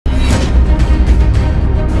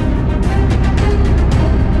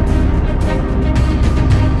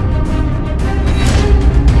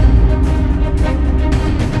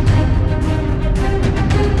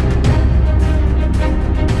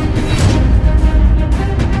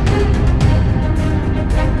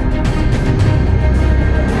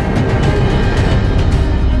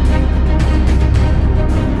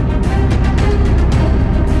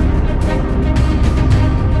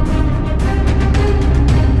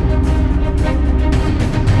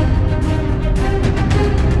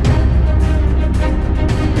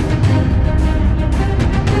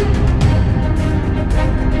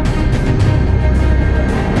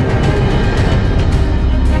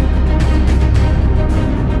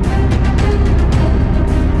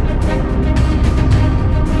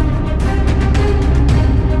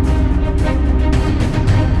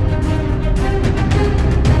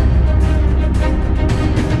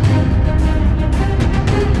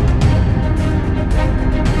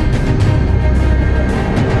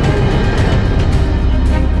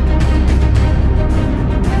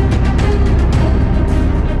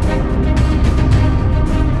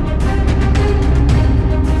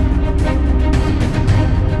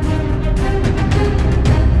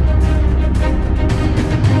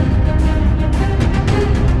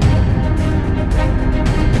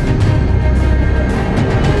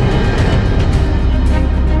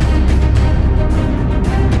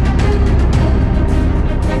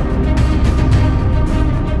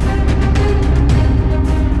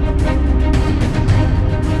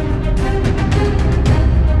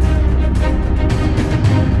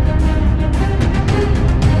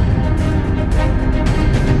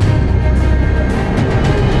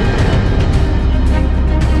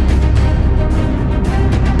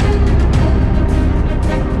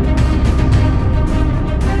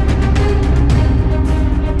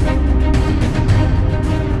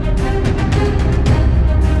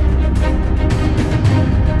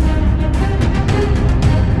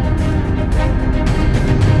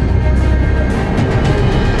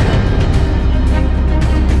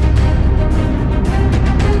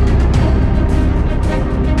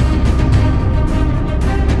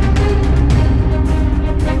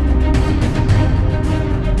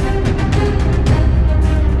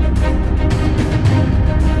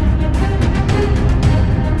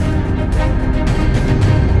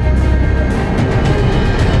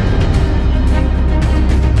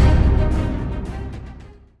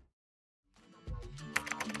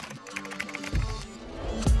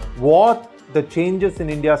the changes in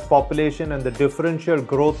India's population and the differential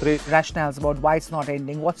growth rate. Rationales about why it's not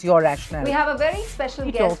ending. What's your rationale? We have a very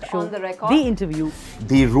special guest on the record. The interview.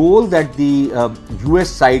 The role that the US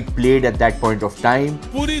side played at that point of time.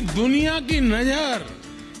 पूरी दुनिया की नजर.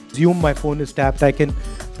 Assume my phone is tapped. I can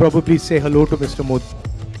probably say hello to Mr. Modi.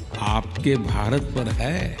 आपके भारत पर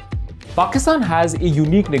है. Pakistan has a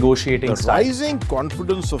unique negotiating style. The rising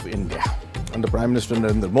confidence of India under Prime Minister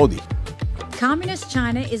Narendra Modi. Communist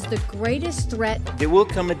China is the greatest threat. There will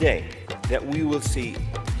come a day that we will see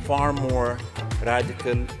far more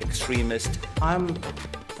radical extremists. I'm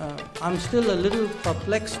still a little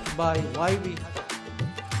perplexed by why we have...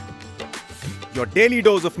 Your daily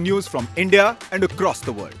dose of news from India and across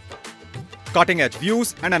the world. Cutting-edge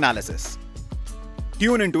views and analysis.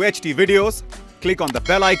 Tune into HT videos. Click on the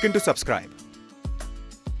bell icon to subscribe.